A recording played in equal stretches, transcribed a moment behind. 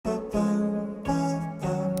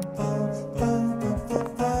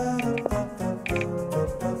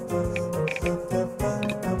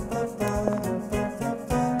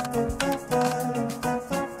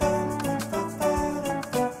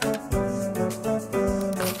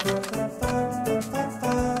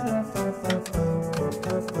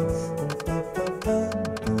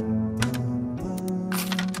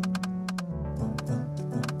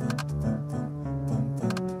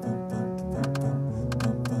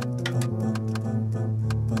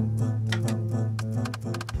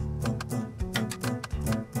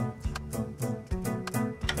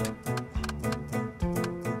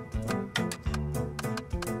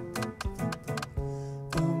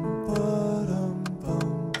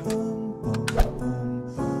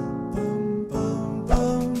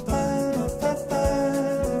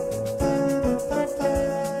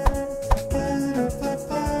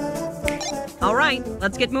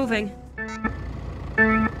Let's get moving.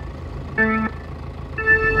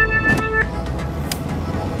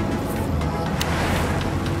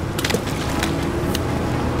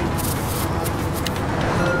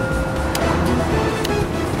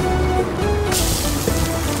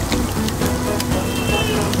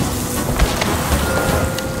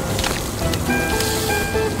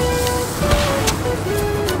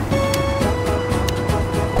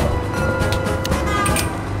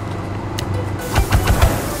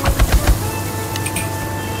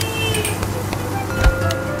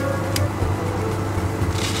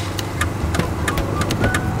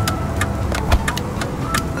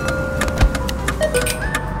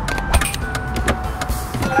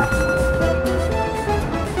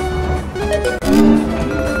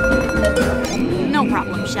 No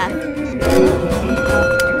problem, Chef.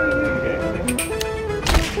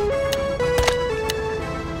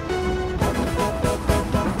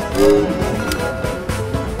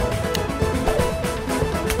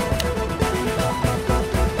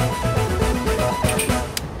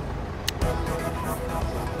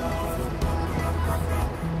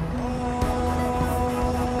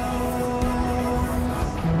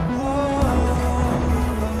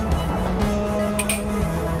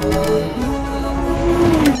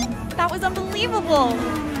 That was unbelievable!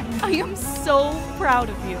 I am so proud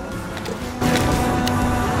of you.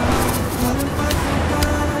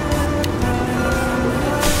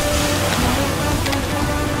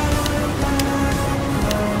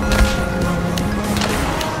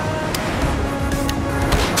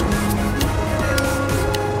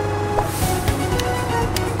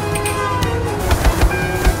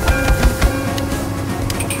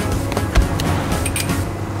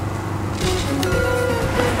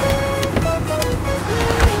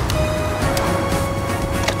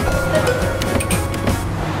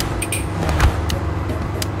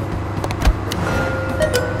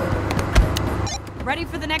 Ready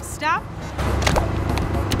for the next stop?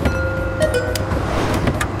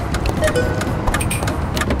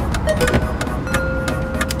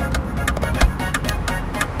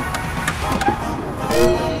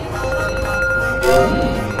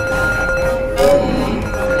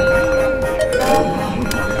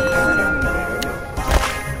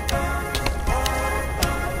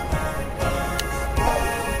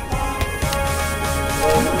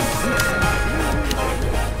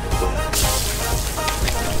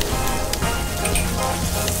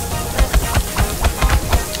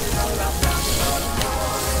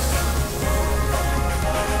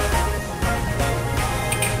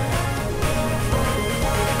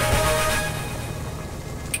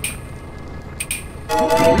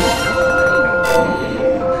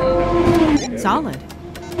 Solid.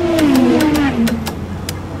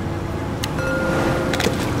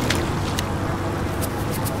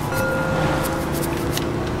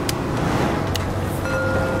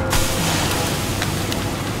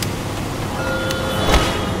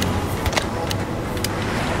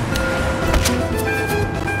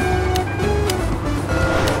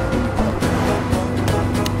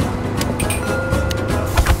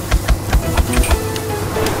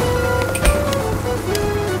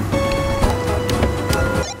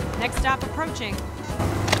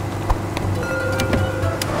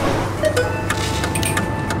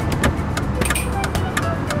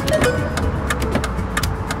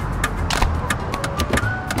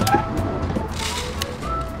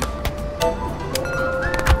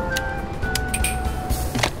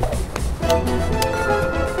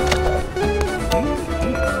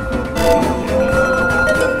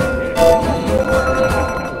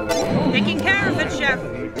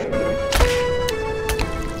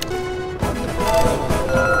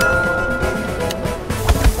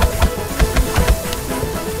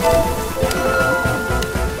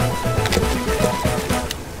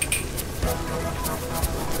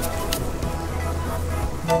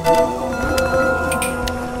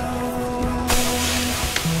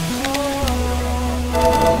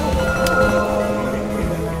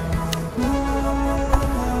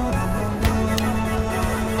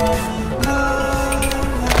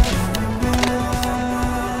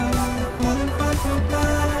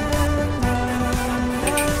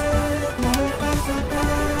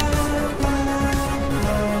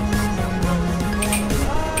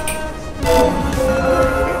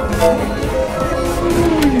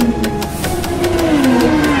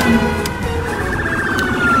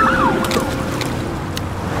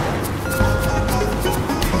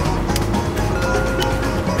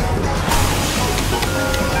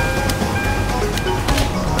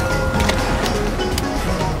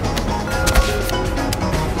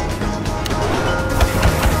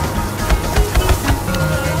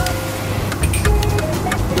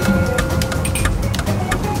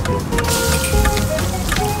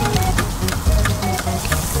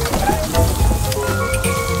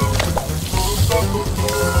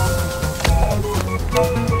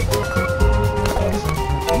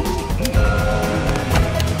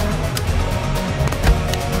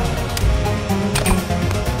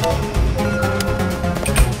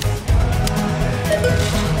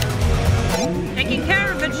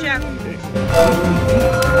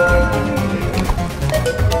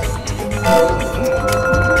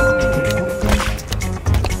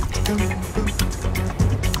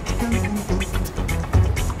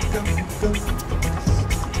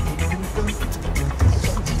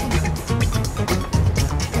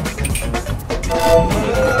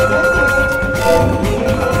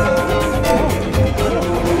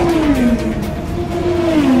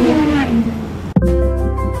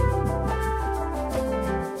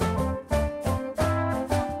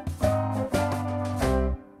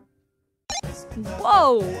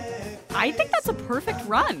 I think that's a perfect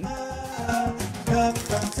run.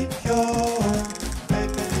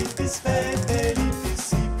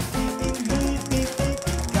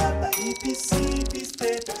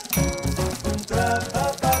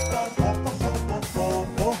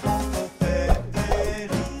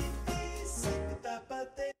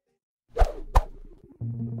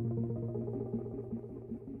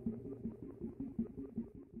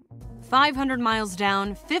 $500 miles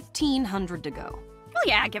down, 1,500 to go. Well,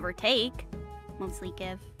 yeah, give or take. Mostly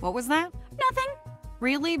give. What was that? Nothing.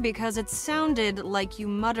 Really? Because it sounded like you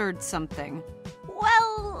muttered something.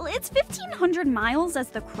 Well, it's 1,500 miles as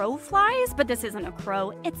the crow flies, but this isn't a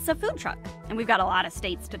crow, it's a food truck. And we've got a lot of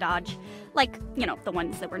states to dodge. Like, you know, the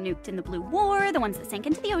ones that were nuked in the Blue War, the ones that sank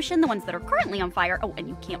into the ocean, the ones that are currently on fire. Oh, and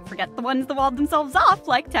you can't forget the ones that walled themselves off,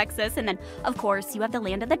 like Texas. And then, of course, you have the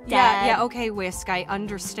land of the dead. Yeah, okay, Whisk, I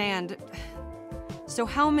understand. So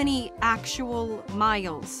how many actual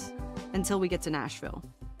miles until we get to Nashville?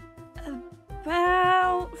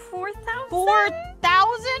 About 4,000?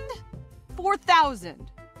 4,000?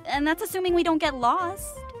 4,000. And that's assuming we don't get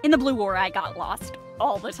lost. In the Blue War, I got lost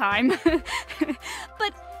all the time.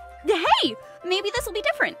 But hey, maybe this will be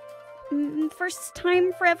different. First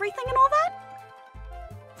time for everything and all that?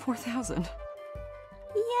 4,000.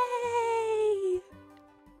 Yay!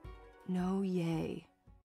 No yay.